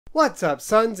What's up,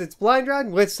 sons? It's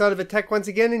BlindRod with Son of a Tech once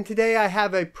again, and today I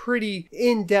have a pretty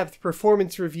in-depth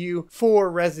performance review for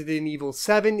Resident Evil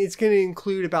 7. It's going to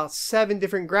include about 7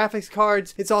 different graphics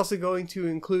cards. It's also going to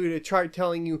include a chart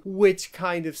telling you which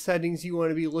kind of settings you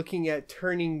want to be looking at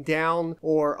turning down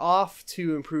or off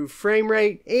to improve frame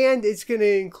rate. And it's going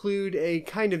to include a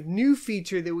kind of new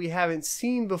feature that we haven't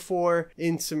seen before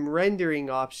in some rendering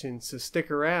options, so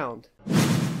stick around.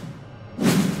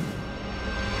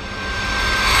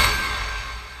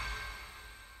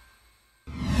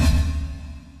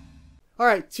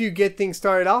 Alright, to get things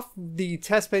started off, the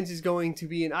test bench is going to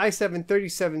be an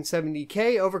i7-3770K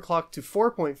overclocked to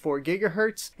 4.4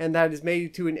 GHz, and that is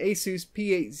mated to an Asus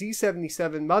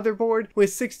P8Z77 motherboard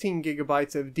with 16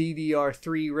 GB of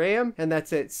DDR3 RAM, and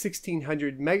that's at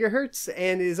 1600 MHz,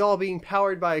 and is all being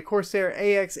powered by a Corsair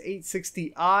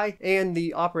AX860i and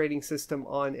the operating system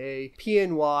on a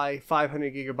PNY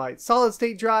 500 GB solid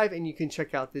state drive, and you can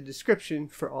check out the description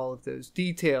for all of those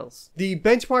details. The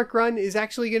benchmark run is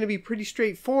actually going to be pretty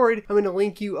straightforward. I'm going to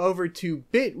link you over to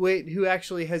Bitwit, who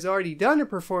actually has already done a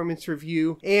performance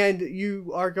review, and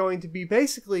you are going to be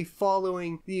basically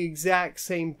following the exact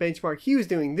same benchmark he was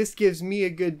doing. This gives me a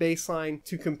good baseline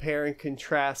to compare and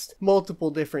contrast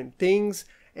multiple different things.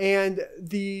 And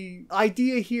the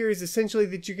idea here is essentially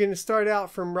that you're going to start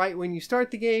out from right when you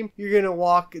start the game. You're going to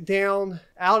walk down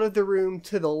out of the room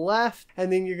to the left,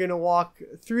 and then you're going to walk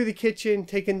through the kitchen,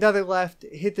 take another left,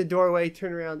 hit the doorway,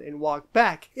 turn around, and walk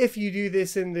back. If you do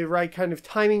this in the right kind of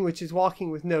timing, which is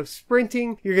walking with no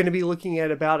sprinting, you're going to be looking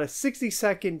at about a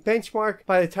 60-second benchmark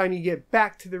by the time you get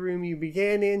back to the room you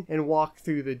began in and walk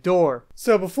through the door.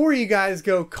 So before you guys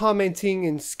go commenting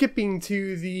and skipping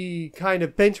to the kind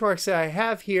of benchmarks that I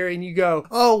have here and you go,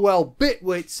 oh well,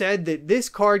 Bitwit said that this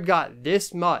card got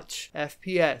this much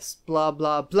FPS, blah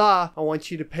blah blah, I want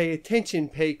you to pay attention,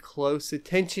 pay close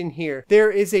attention here.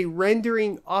 There is a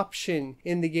rendering option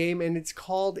in the game, and it's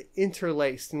called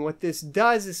Interlaced, and what this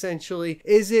does essentially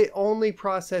is it only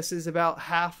processes about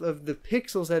half of the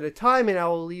pixels at a time, and I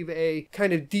will leave a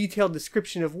kind of detailed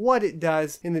description of what it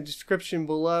does in the description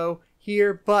below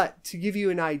here. But to give you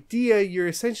an idea, you're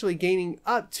essentially gaining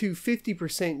up to 50%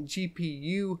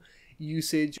 GPU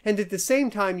usage, and at the same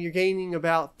time you're gaining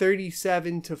about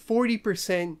 37 to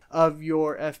 40% of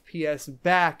your FPS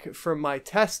back from my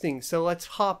testing. So let's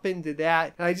hop into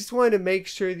that. And I just wanted to make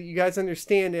sure that you guys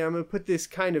understand, and I'm going to put this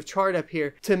kind of chart up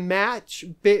here to match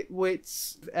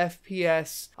Bitwit's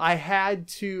FPS. I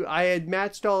had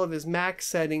matched all of his max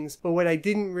settings, but what I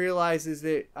didn't realize is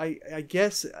that I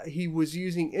guess he was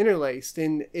using Interlaced,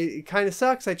 and it kind of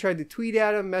sucks. I tried to tweet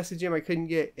at him, message him, I couldn't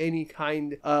get any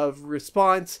kind of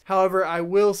response. However, I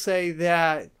will say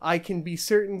that I can be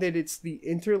certain that it's the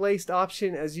Interlaced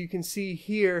option. As you can see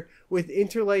here, with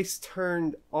Interlaced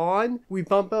turned on, we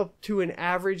bump up to an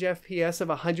average FPS of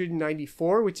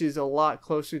 194, which is a lot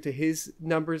closer to his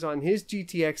numbers on his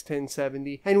GTX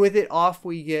 1070. And with it off,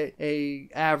 we get a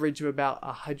average of about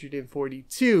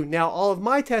 142. Now, all of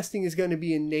my testing is going to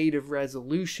be in native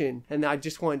resolution, and I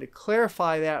just wanted to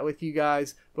clarify that with you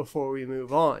guys before we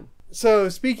move on. So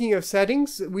speaking of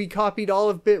settings, we copied all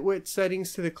of Bitwit's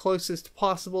settings to the closest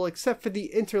possible except for the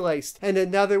Interlaced. And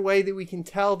another way that we can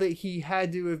tell that he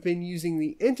had to have been using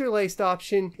the Interlaced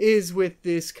option is with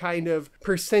this kind of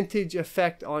percentage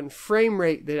effect on frame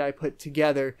rate that I put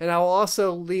together. And I will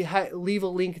also leave a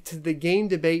link to the game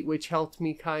debate, which helped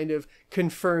me kind of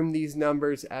confirm these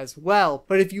numbers as well.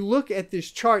 But if you look at this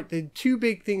chart, the two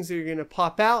big things that are going to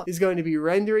pop out is going to be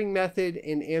rendering method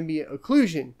and ambient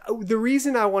occlusion. The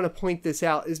reason I want to point this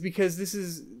out is because this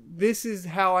is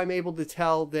how I'm able to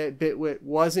tell that Bitwit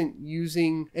wasn't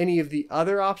using any of the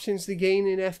other options to gain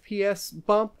an FPS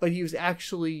bump, but he was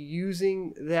actually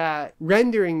using that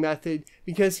rendering method,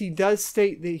 because he does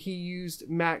state that he used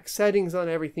max settings on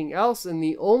everything else, and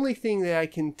the only thing that I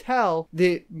can tell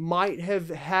that might have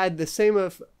had the same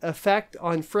effect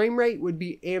on frame rate would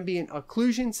be ambient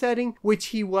occlusion setting, which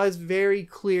he was very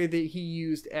clear that he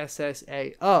used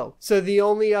SSAO. So the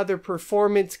only other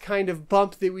performance kind of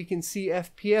bump that we can see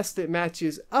FPS that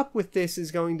matches up with this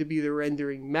is going to be the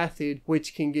rendering method,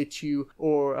 which can get you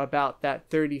or about that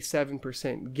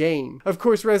 37% gain. Of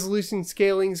course, resolution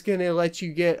scaling is going to let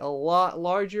you get a lot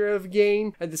larger of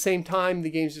gain. At the same time, the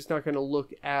game's just not going to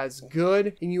look as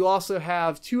good. And you also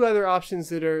have two other options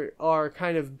that are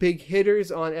kind of big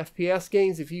hitters on FPS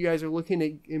gains. If you guys are looking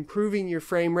at improving your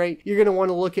frame rate, you're going to want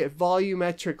to look at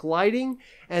volumetric lighting,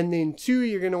 and then two,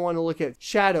 you're going to want to look at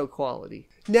shadow quality.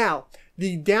 Now,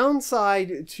 The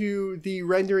downside to the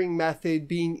rendering method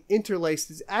being interlaced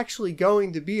is actually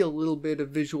going to be a little bit of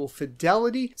visual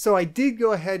fidelity. So I did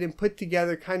go ahead and put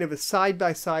together kind of a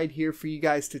side-by-side here for you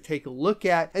guys to take a look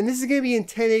at. And this is going to be in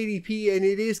 1080p, and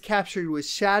it is captured with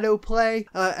shadow play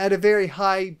at a very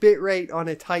high bitrate on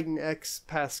a Titan X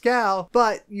Pascal,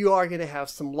 but you are going to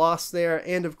have some loss there,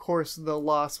 and of course the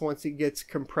loss once it gets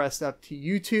compressed up to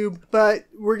YouTube. But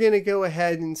we're going to go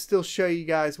ahead and still show you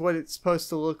guys what it's supposed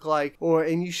to look like,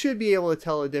 and you should be able to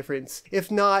tell a difference. If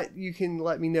not, you can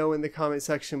let me know in the comment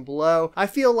section below. I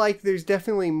feel like there's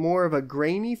definitely more of a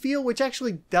grainy feel, which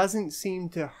actually doesn't seem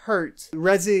to hurt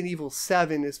Resident Evil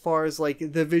 7 as far as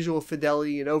like the visual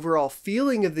fidelity and overall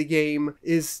feeling of the game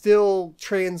is still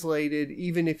translated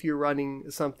even if you're running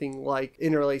something like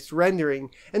interlaced rendering.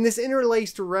 And this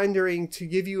interlaced rendering, to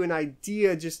give you an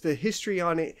idea, just the history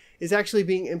on it, is actually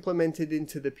being implemented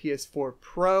into the PS4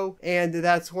 Pro, and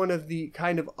that's one of the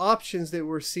kind of options that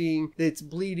we're seeing that's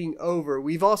bleeding over.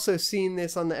 We've also seen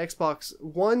this on the Xbox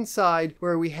One side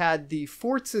where we had the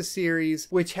Forza series,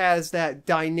 which has that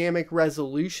dynamic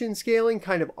resolution scaling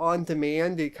kind of on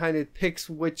demand. It kind of picks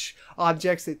which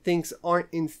objects it thinks aren't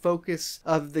in focus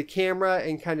of the camera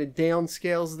and kind of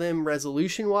downscales them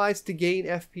resolution wise to gain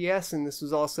FPS, and this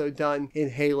was also done in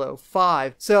Halo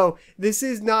 5. So this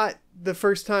is not the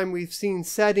first time we've seen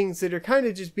settings that are kind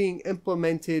of just being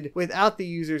implemented without the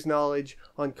user's knowledge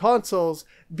on consoles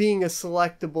being a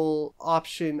selectable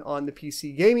option on the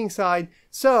PC gaming side.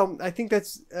 So I think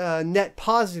that's a net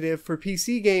positive for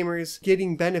PC gamers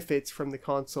getting benefits from the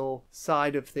console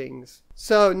side of things.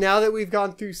 So now that we've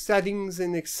gone through settings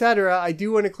and etc., I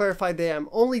do want to clarify that I'm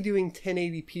only doing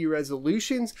 1080p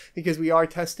resolutions because we are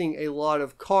testing a lot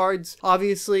of cards.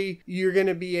 Obviously, you're going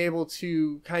to be able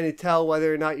to kind of tell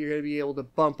whether or not you're going to be able to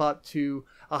bump up to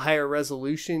a higher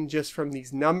resolution just from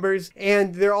these numbers,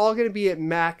 and they're all going to be at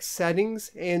max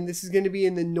settings, and this is going to be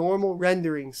in the normal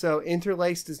rendering. So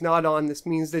interlaced is not on. This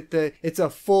means that it's a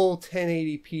full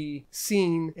 1080p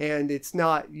scene and it's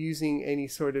not using any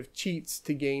sort of cheats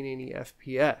to gain any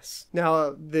FPS.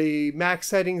 Now the max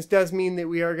settings does mean that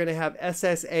we are going to have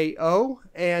SSAO,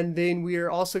 and then we are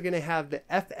also going to have the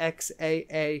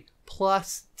FXAA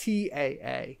plus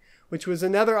TAA, which was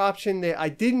another option that I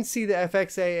didn't see the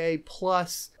FXAA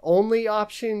plus only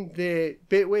option that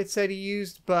Bitwit said he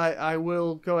used, but I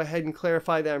will go ahead and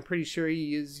clarify that I'm pretty sure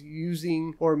he is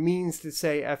using or means to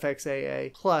say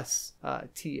FXAA plus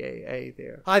TAA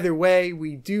there. Either way,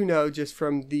 we do know just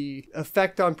from the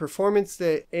effect on performance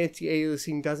that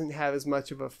anti-aliasing doesn't have as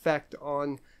much of an effect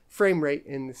on frame rate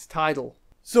in this title.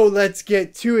 So let's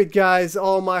get to it, guys.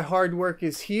 All my hard work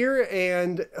is here,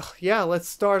 and yeah, let's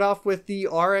start off with the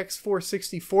RX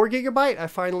 464GB. I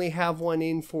finally have one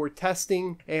in for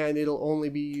testing, and it'll only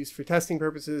be used for testing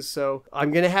purposes, so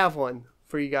I'm gonna have one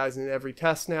for you guys in every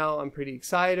test now. I'm pretty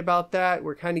excited about that.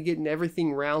 We're kind of getting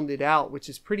everything rounded out, which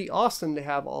is pretty awesome to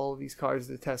have all of these cards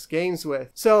to test games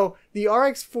with. So the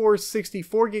RX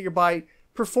 464GB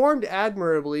performed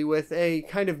admirably with a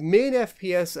kind of mid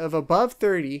FPS of above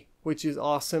 30, which is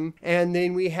awesome. And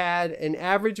then we had an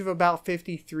average of about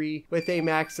 53 with a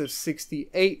max of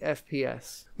 68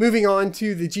 FPS. Moving on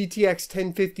to the GTX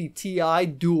 1050 Ti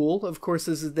Dual. Of course,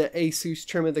 this is the Asus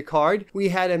trim of the card. We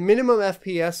had a minimum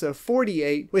FPS of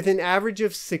 48 with an average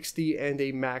of 60 and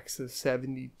a max of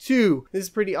 72. This is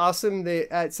pretty awesome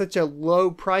that at such a low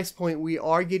price point, we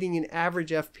are getting an average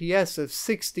FPS of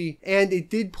 60, and it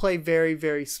did play very,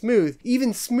 very smooth.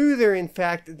 Even smoother, in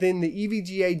fact, than the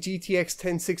EVGA GTX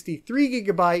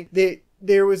 1063GB that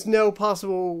there was no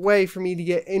possible way for me to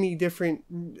get any different,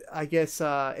 I guess,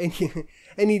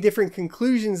 any different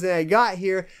conclusions that I got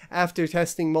here after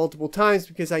testing multiple times,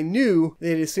 because I knew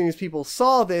that as soon as people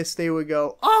saw this, they would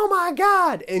go, oh my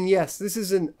god! And yes, this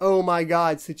is an oh my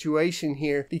god situation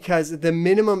here, because the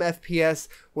minimum FPS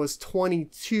was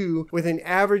 22 with an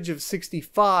average of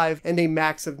 65 and a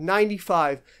max of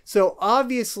 95. So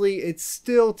obviously it's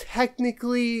still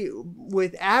technically,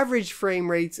 with average frame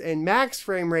rates and max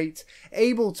frame rates,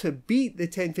 able to beat the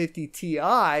 1050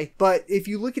 Ti. But if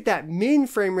you look at that min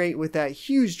frame rate with that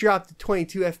huge drop to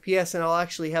 22 FPS, and I'll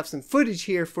actually have some footage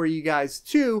here for you guys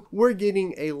too, we're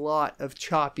getting a lot of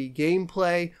choppy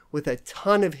gameplay with a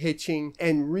ton of hitching,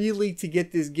 and really to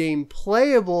get this game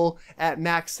playable at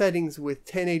max settings with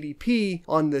 1080p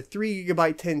on the 3GB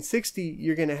 1060,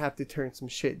 you're gonna have to turn some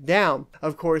shit down.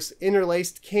 Of course,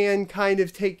 Interlaced can kind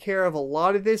of take care of a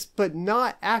lot of this, but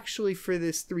not actually for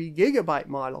this 3GB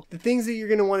model. The things that you're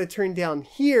gonna want to turn down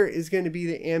here is going to be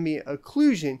the ambient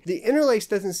occlusion. The Interlaced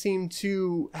doesn't seem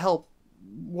to help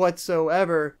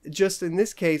whatsoever. Just in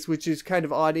this case, which is kind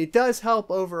of odd, it does help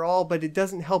overall, but it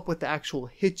doesn't help with the actual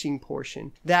hitching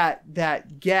portion.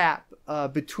 That gap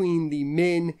between the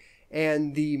min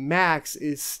and the max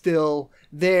is still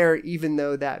there, even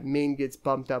though that min gets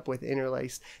bumped up with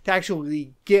Interlaced. To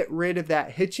actually get rid of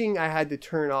that hitching, I had to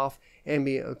turn off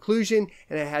Ambient Occlusion,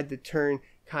 and I had to turn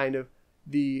kind of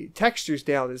the textures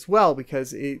down as well,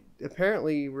 because it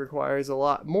apparently requires a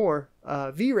lot more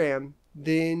VRAM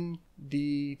than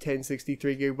the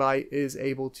 1063 gigabyte is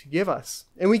able to give us.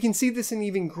 And we can see this in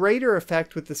even greater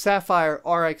effect with the Sapphire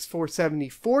RX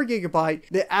 474 gigabyte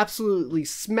that absolutely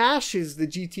smashes the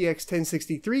GTX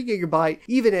 1063 gigabyte,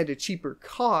 even at a cheaper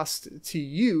cost to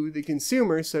you, the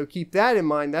consumer. So keep that in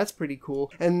mind. That's pretty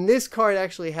cool. And this card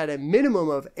actually had a minimum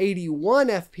of 81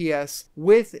 FPS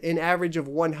with an average of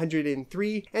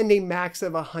 103 and a max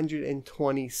of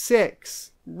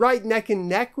 126. Right neck and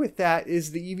neck with that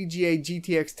is the EVGA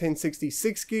GTX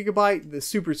 1066 gigabyte, the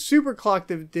super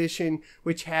clocked edition,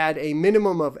 which had a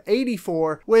minimum of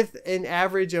 84 with an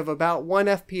average of about 1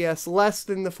 FPS less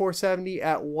than the 470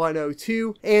 at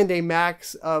 102 and a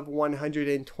max of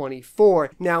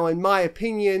 124. Now, in my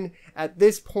opinion, at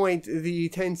this point, the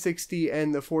 1060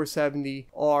 and the 470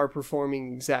 are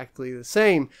performing exactly the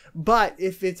same. But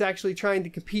if it's actually trying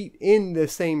to compete in the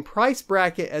same price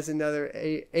bracket as another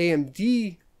AMD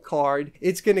card,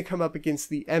 it's going to come up against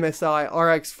the MSI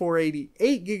RX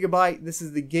 488 gigabyte. This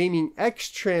is the Gaming X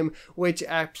trim, which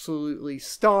absolutely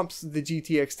stomps the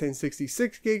GTX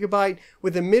 1066 gigabyte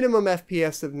with a minimum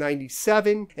FPS of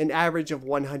 97, an average of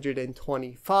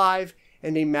 125,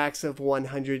 and a max of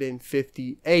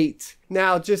 158.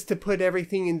 Now, just to put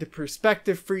everything into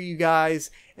perspective for you guys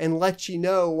and let you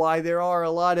know why there are a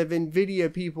lot of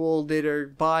NVIDIA people that are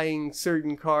buying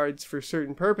certain cards for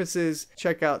certain purposes,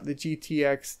 check out the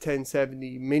GTX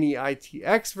 1070 Mini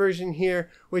ITX version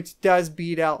here, which does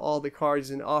beat out all the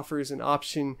cards and offers an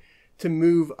option to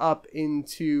move up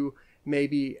into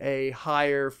maybe a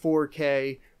higher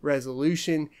 4K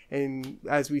resolution. And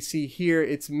as we see here,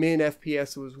 its min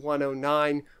FPS was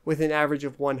 109 with an average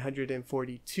of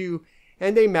 142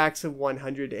 and a max of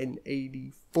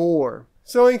 184.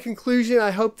 So in conclusion,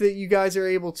 I hope that you guys are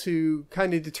able to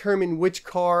kind of determine which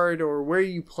card or where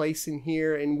you place in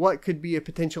here and what could be a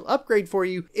potential upgrade for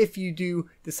you if you do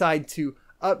decide to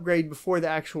upgrade before the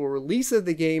actual release of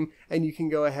the game, and you can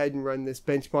go ahead and run this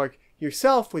benchmark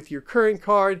yourself with your current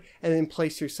card and then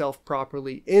place yourself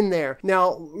properly in there.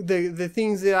 Now, the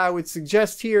things that I would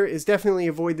suggest here is definitely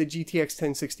avoid the GTX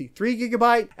 1063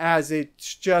 gigabyte, as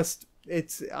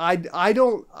I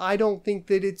don't think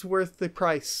that it's worth the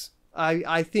price.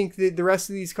 I think that the rest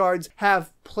of these cards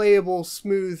have playable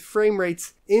smooth frame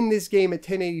rates in this game at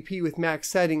 1080p with max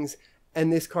settings,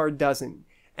 and this card doesn't.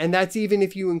 And that's even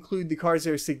if you include the cards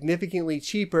that are significantly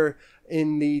cheaper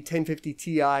in the 1050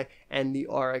 Ti and the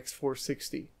RX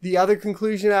 460. The other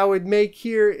conclusion I would make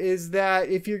here is that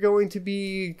if you're going to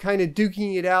be kind of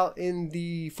duking it out in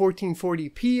the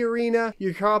 1440p arena,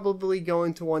 you're probably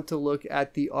going to want to look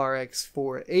at the RX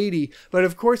 480. But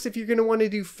of course, if you're going to want to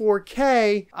do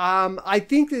 4K, I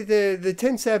think that the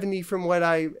 1070, from what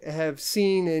I have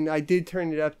seen, and I did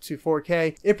turn it up to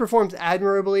 4K, it performs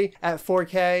admirably at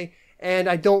 4K. And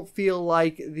I don't feel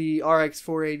like the RX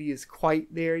 480 is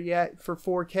quite there yet for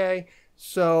 4K.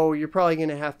 So you're probably going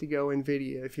to have to go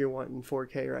NVIDIA if you're wanting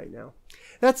 4K right now.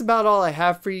 That's about all I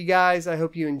have for you guys. I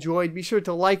hope you enjoyed. Be sure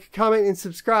to like, comment, and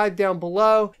subscribe down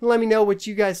below. And let me know what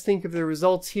you guys think of the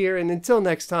results here. And until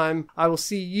next time, I will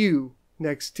see you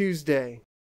next Tuesday.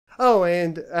 Oh,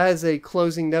 and as a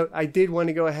closing note, I did want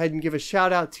to go ahead and give a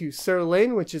shout out to Sir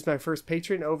Lin, which is my first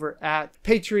patron over at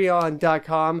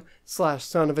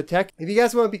patreon.com/sonofatech. If you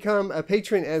guys want to become a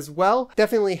patron as well,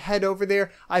 definitely head over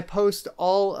there. I post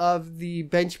all of the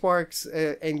benchmarks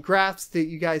and graphs that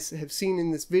you guys have seen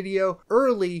in this video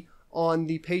early on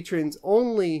the patrons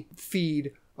only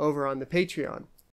feed over on the Patreon.